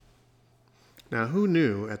Now, who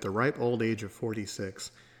knew at the ripe old age of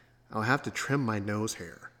 46, I'll have to trim my nose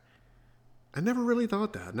hair? I never really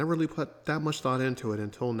thought that. Never really put that much thought into it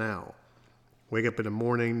until now. Wake up in the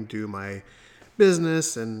morning, do my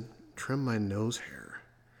business, and trim my nose hair.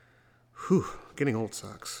 Whew, getting old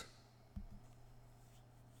sucks.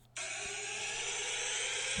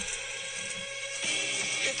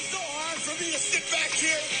 It's so hard for me to sit back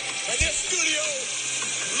here in this studio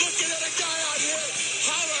looking at a guy out here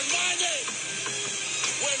hollering my name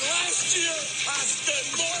when last year I spent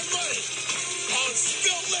more money on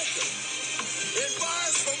spilled liquor in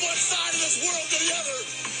bars from one side of this world to the other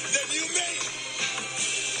than you made.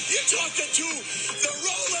 You're talking to the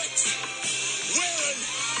Rolex wearing,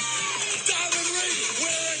 diamond ring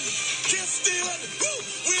wearing, kiss stealing,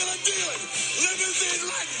 wheeling dealing, limousine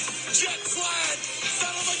riding, jet flying,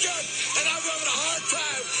 son of a gun, and I'm having a hard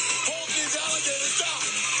time holding these alligators down.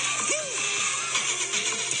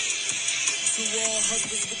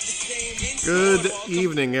 Good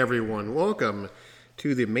evening, everyone. Welcome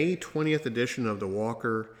to the May 20th edition of the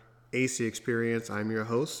Walker AC Experience. I'm your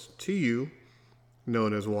host, to you,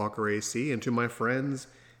 known as Walker AC, and to my friends,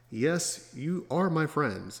 yes, you are my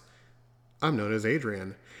friends, I'm known as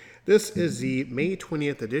Adrian. This is the May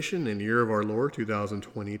 20th edition in Year of Our Lord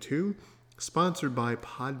 2022, sponsored by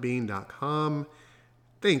Podbean.com.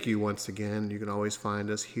 Thank you once again. You can always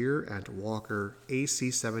find us here at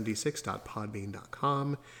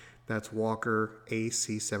WalkerAC76.podbean.com. That's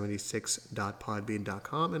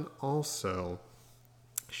WalkerAC76.podbean.com. And also,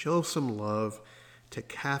 show some love to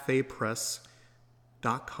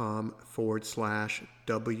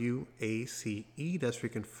cafepress.com/WACE. That's where you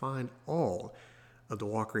can find all of the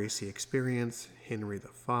Walker AC Experience, Henry the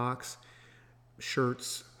Fox,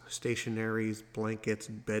 shirts, stationaries, blankets,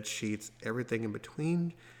 bed sheets, everything in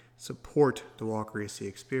between. Support the Walker AC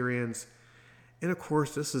Experience. And of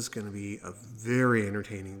course, this is going to be a very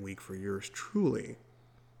entertaining week for yours truly.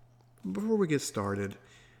 Before we get started,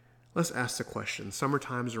 let's ask the question.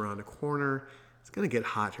 Summertime's around the corner. It's going to get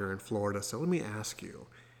hot here in Florida, so let me ask you,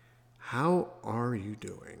 how are you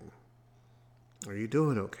doing? Are you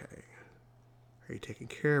doing okay? Are you taking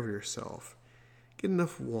care of yourself? Get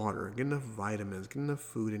enough water, get enough vitamins, get enough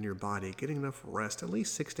food in your body, getting enough rest, at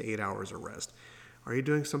least 6 to 8 hours of rest. Are you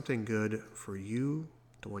doing something good for you,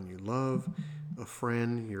 the one you love, a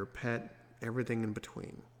friend, your pet, everything in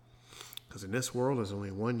between? Because in this world, there's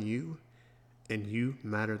only one you, and you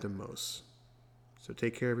matter the most. So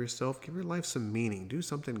take care of yourself, give your life some meaning, do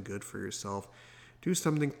something good for yourself, do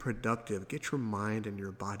something productive, get your mind and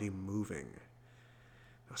your body moving.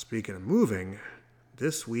 Now, speaking of moving,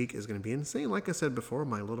 this week is going to be insane. Like I said before,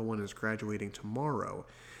 my little one is graduating tomorrow.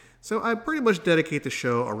 So I pretty much dedicate the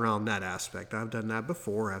show around that aspect. I've done that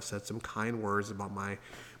before. I've said some kind words about my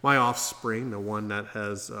offspring, the one that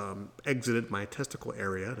has exited my testicle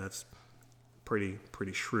area. That's pretty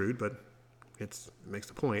shrewd, but it makes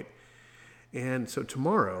the point. And so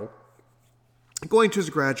tomorrow, going to his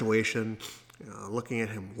graduation, looking at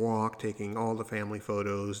him walk, taking all the family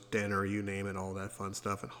photos, dinner, you name it, all that fun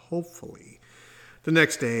stuff, and hopefully the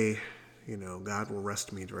next day, God will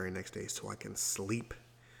rest me the very next day so I can sleep.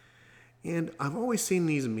 And I've always seen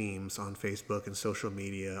these memes on Facebook and social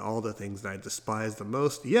media, all the things that I despise the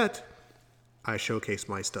most, yet I showcase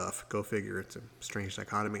my stuff. Go figure, it's a strange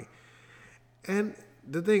dichotomy. And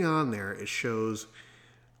the thing on there, it shows,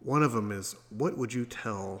 one of them is, what would you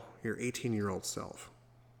tell your 18-year-old self?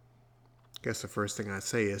 I guess the first thing I'd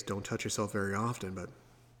say is, don't touch yourself very often, but it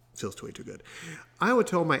feels way too good. I would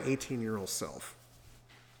tell my 18-year-old self,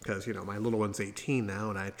 because, my little one's 18 now,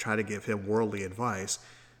 and I try to give him worldly advice,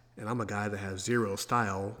 and I'm a guy that has zero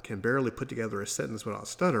style, can barely put together a sentence without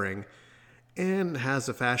stuttering, and has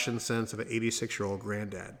the fashion sense of an 86-year-old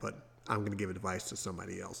granddad, but I'm going to give advice to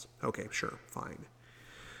somebody else. Okay, sure, fine.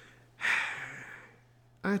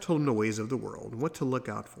 I told him the ways of the world, what to look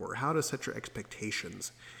out for, how to set your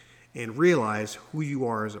expectations, and realize who you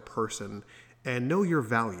are as a person, and know your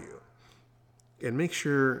value. And make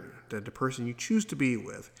sure that the person you choose to be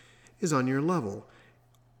with is on your level.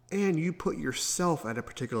 And you put yourself at a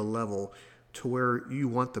particular level to where you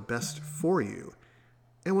want the best for you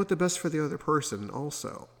and want the best for the other person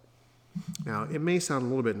also. Now, it may sound a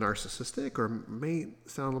little bit narcissistic or may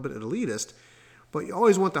sound a little bit elitist, but you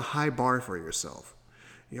always want the high bar for yourself.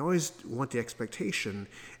 You always want the expectation.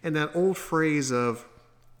 And that old phrase of,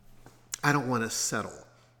 I don't want to settle.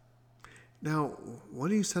 Now, what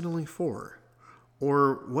are you settling for?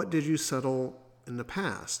 Or what did you settle in the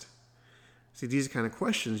past? See, these kind of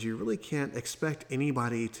questions you really can't expect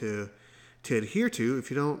anybody to adhere to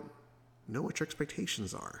if you don't know what your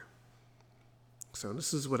expectations are. So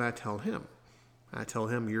this is what I tell him. I tell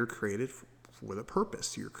him you're created with a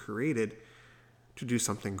purpose. You're created to do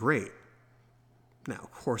something great. Now,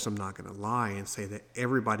 of course, I'm not going to lie and say that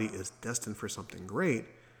everybody is destined for something great,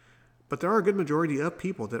 but there are a good majority of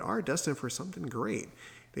people that are destined for something great.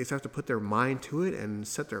 They just have to put their mind to it and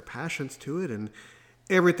set their passions to it and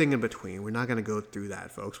everything in between. We're not going to go through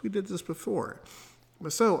that, folks. We did this before.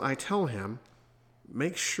 But so I tell him,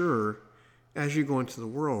 make sure as you go into the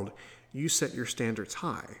world, you set your standards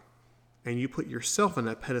high and you put yourself on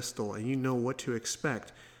that pedestal and you know what to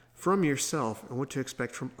expect from yourself and what to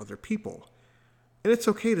expect from other people. And it's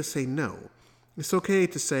okay to say no. It's okay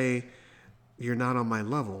to say, you're not on my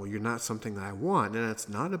level. You're not something I want. And that's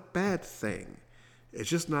not a bad thing. It's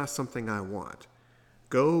just not something I want.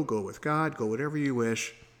 Go with God, go whatever you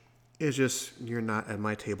wish. It's just, you're not at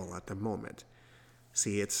my table at the moment.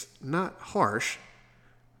 See, it's not harsh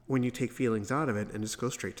when you take feelings out of it and just go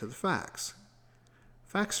straight to the facts.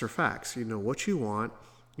 Facts are facts. You know what you want.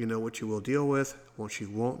 You know what you will deal with, what you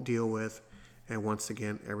won't deal with. And once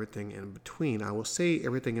again, everything in between. I will say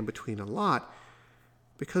everything in between a lot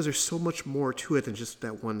because there's so much more to it than just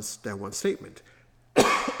that one statement.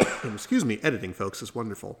 Excuse me, editing, folks, is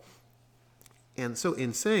wonderful. And so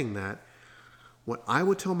in saying that, what I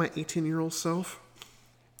would tell my 18-year-old self,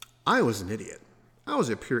 I was an idiot. I was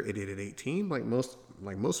a pure idiot at 18, like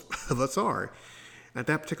most of us are. At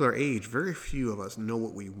that particular age, very few of us know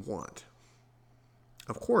what we want.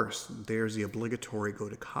 Of course, there's the obligatory go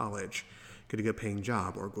to college, get a good paying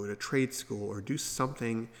job, or go to trade school, or do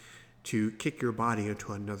something to kick your body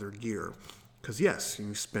into another gear. Because yes,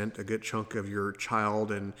 you spent a good chunk of your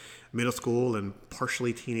child and middle school and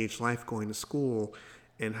partially teenage life going to school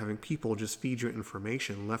and having people just feed you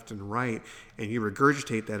information left and right, and you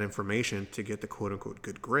regurgitate that information to get the quote-unquote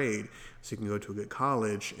good grade so you can go to a good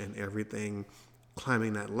college and everything,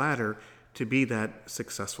 climbing that ladder to be that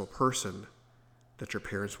successful person that your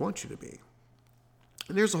parents want you to be.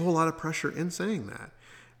 And there's a whole lot of pressure in saying that.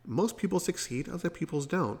 Most people succeed, other people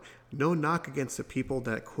don't. No knock against the people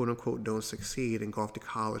that quote-unquote don't succeed and go off to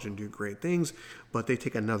college and do great things, but they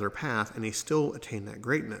take another path and they still attain that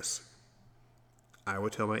greatness. I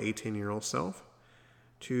would tell my 18-year-old self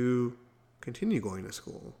to continue going to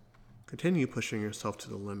school, continue pushing yourself to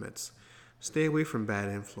the limits, stay away from bad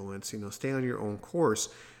influence, stay on your own course.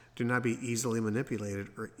 Do not be easily manipulated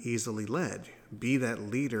or easily led. Be that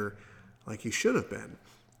leader like you should have been.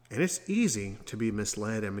 And it's easy to be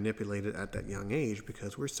misled and manipulated at that young age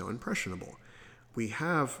because we're so impressionable. We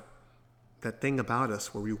have that thing about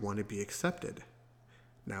us where we want to be accepted.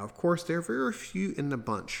 Now, of course, there are very few in the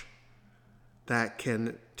bunch that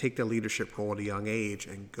can take the leadership role at a young age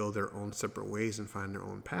and go their own separate ways and find their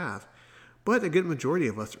own path. But a good majority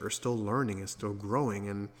of us are still learning and still growing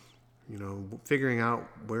and, figuring out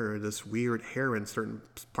where this weird hair in certain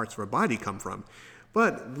parts of our body come from.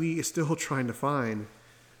 But we are still trying to find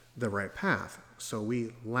the right path. So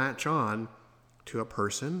we latch on to a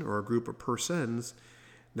person or a group of persons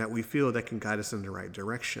that we feel that can guide us in the right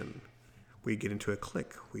direction. We get into a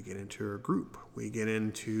clique, we get into a group, we get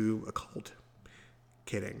into a cult.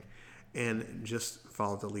 Kidding. And just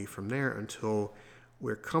follow the lead from there until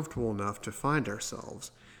we're comfortable enough to find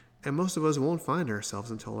ourselves. And most of us won't find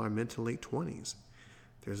ourselves until our mid to late 20s.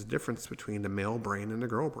 There's a difference between the male brain and the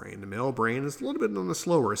girl brain. The male brain is a little bit on the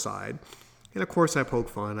slower side. And of course, I poke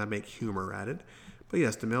fun, I make humor at it. But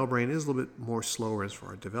yes, the male brain is a little bit more slower as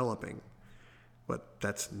far as developing. But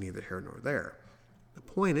that's neither here nor there. The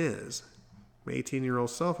point is, my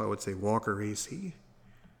 18-year-old self, I would say, Walker AC,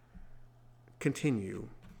 continue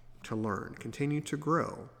to learn, continue to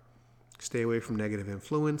grow. Stay away from negative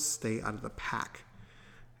influence, stay out of the pack,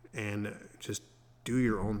 and just do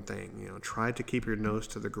your own thing. Try to keep your nose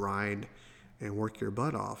to the grind and work your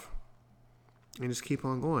butt off. And just keep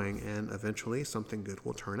on going, and eventually something good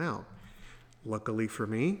will turn out. Luckily for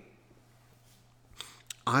me,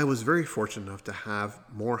 I was very fortunate enough to have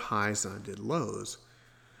more highs than I did lows.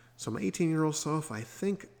 So my 18-year-old self, I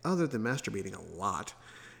think, other than masturbating a lot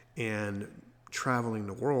and traveling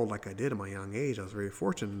the world like I did at my young age, I was very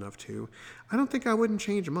fortunate enough to, I don't think I wouldn't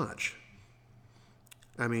change much.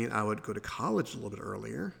 I mean, I would go to college a little bit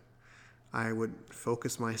earlier. I would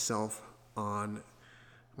focus myself on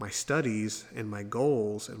my studies and my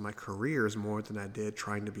goals and my careers more than I did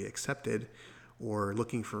trying to be accepted or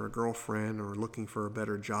looking for a girlfriend or looking for a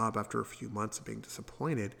better job after a few months of being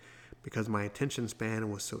disappointed because my attention span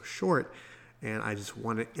was so short and I just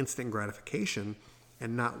wanted instant gratification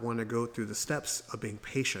and not want to go through the steps of being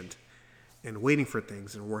patient and waiting for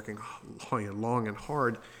things and working long and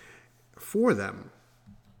hard for them.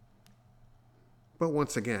 But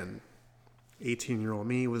once again, 18-year-old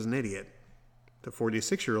me was an idiot. The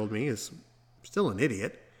 46-year-old me is still an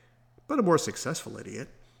idiot, but a more successful idiot,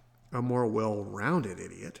 a more well-rounded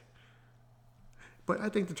idiot. But I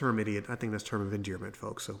think the term idiot, I think that's a term of endearment,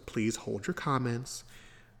 folks. So please hold your comments.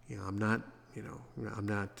 I'm not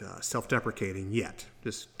self-deprecating yet.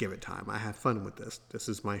 Just give it time. I have fun with this. This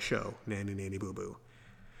is my show, Nanny Nanny Boo Boo.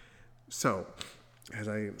 So, as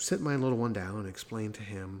I sit my little one down and explain to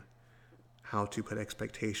him how to put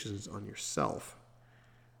expectations on yourself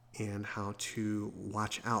and how to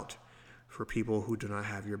watch out for people who do not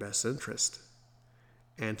have your best interest,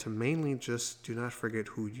 and to mainly just do not forget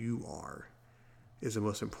who you are, is the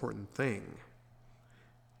most important thing.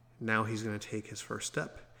 Now he's going to take his first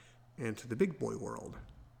step into the big boy world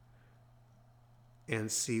and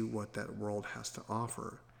see what that world has to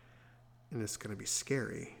offer. And it's going to be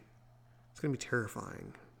scary. It's going to be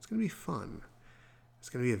terrifying. It's going to be fun. It's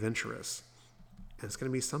going to be adventurous. And it's going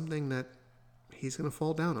to be something that he's going to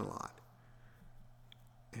fall down a lot.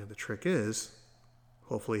 And the trick is,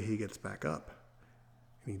 hopefully he gets back up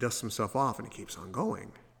and he dusts himself off and he keeps on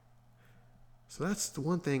going. So that's the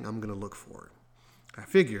one thing I'm going to look for. I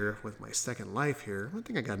figure with my second life here, I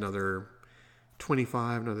think I got another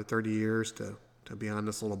 25, another 30 years to be on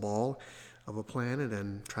this little ball of a planet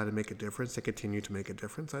and try to make a difference, to continue to make a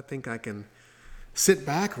difference. I think I can sit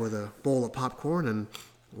back with a bowl of popcorn and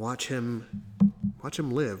watch him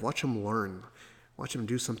live, watch him learn, watch him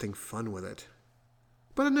do something fun with it.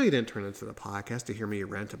 But I know you didn't turn into the podcast to hear me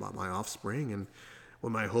rant about my offspring and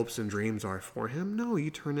what my hopes and dreams are for him. No, you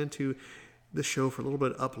turn into the show for a little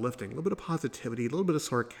bit of uplifting, a little bit of positivity, a little bit of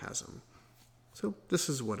sarcasm. So this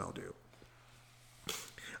is what I'll do.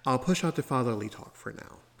 I'll push out the fatherly talk for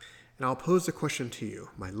now, and I'll pose the question to you,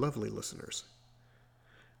 my lovely listeners.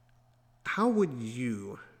 How would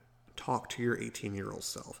you talk to your 18-year-old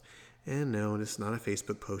self? And no, it's not a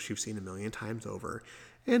Facebook post you've seen a million times over.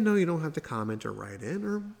 And no, you don't have to comment or write in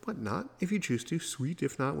or whatnot. If you choose to, sweet.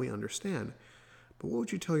 If not, we understand. But what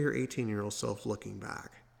would you tell your 18-year-old self looking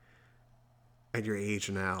back at your age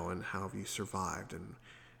now, and how have you survived, and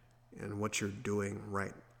what you're doing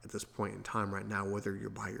right at this point in time right now, whether you're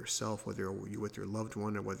by yourself, whether you're with your loved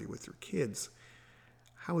one, or whether you're with your kids?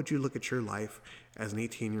 How would you look at your life as an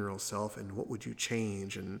 18-year-old self, and what would you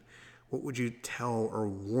change, and what would you tell or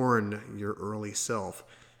warn your early self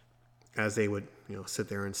as they would, sit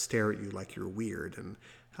there and stare at you like you're weird and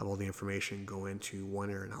have all the information go into one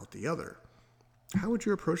ear and out the other? How would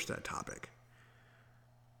you approach that topic?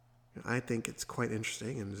 I think it's quite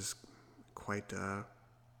interesting and just quite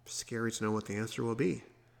scary to know what the answer will be.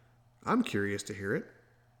 I'm curious to hear it,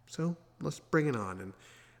 so let's bring it on and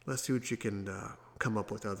let's see what you can come up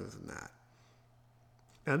with other than that.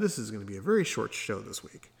 Now, this is going to be a very short show this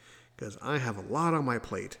week because I have a lot on my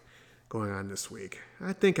plate going on this week.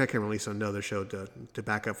 I think I can release another show to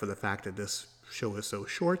back up for the fact that this show is so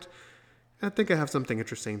short. I think I have something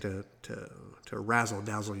interesting to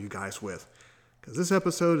razzle-dazzle you guys with, because this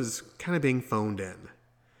episode is kind of being phoned in.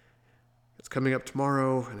 It's coming up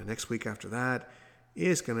tomorrow, and the next week after that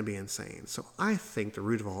is going to be insane. So I think the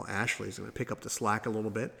Root of All Ashley is going to pick up the slack a little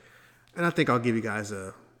bit, and I think I'll give you guys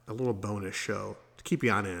a little bonus show to keep you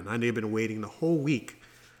on in. I know you've been waiting the whole week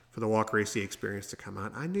for the Walker AC Experience to come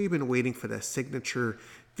out. I know you've been waiting for that signature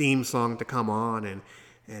theme song to come on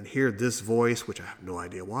and hear this voice, which I have no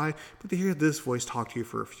idea why, but to hear this voice talk to you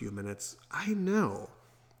for a few minutes. I know.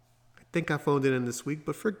 I think I phoned it in this week,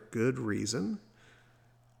 but for good reason.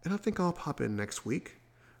 And I think I'll pop in next week,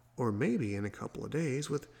 or maybe in a couple of days,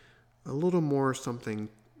 with a little more something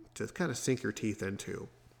to kind of sink your teeth into.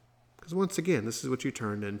 Because once again, this is what you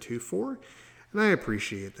turned into for, and I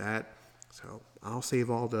appreciate that. So I'll save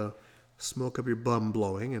all the smoke up your bum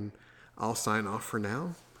blowing, and I'll sign off for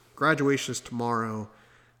now. Graduation is tomorrow.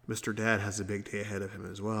 Mr. Dad has a big day ahead of him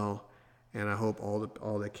as well. And I hope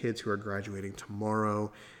all the kids who are graduating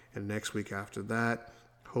tomorrow and next week after that,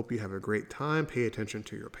 hope you have a great time. Pay attention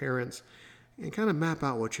to your parents and kind of map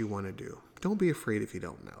out what you want to do. Don't be afraid if you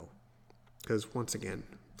don't know. Because once again,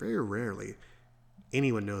 very rarely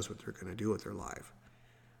anyone knows what they're going to do with their life.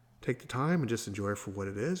 Take the time and just enjoy it for what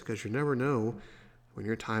it is, because you never know when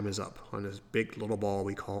your time is up on this big little ball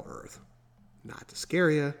we call Earth. Not to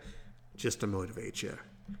scare you, just to motivate you.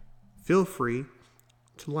 Feel free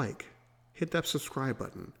to hit that subscribe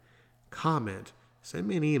button, comment, send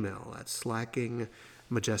me an email at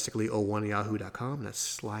slackingmajestically01@yahoo.com.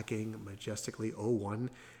 That's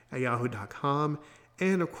slackingmajestically01@yahoo.com.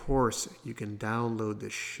 And of course, you can download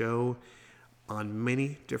this show on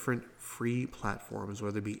many different free platforms,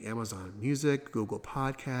 whether it be Amazon Music, Google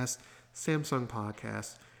Podcasts, Samsung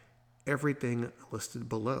Podcasts, everything listed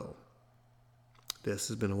below. This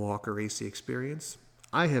has been a Walker AC Experience.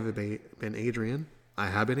 I have been Adrian. I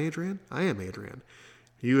am Adrian.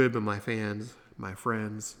 You have been my fans, my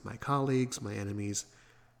friends, my colleagues, my enemies,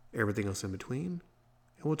 everything else in between.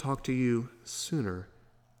 And we'll talk to you sooner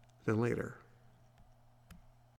than later.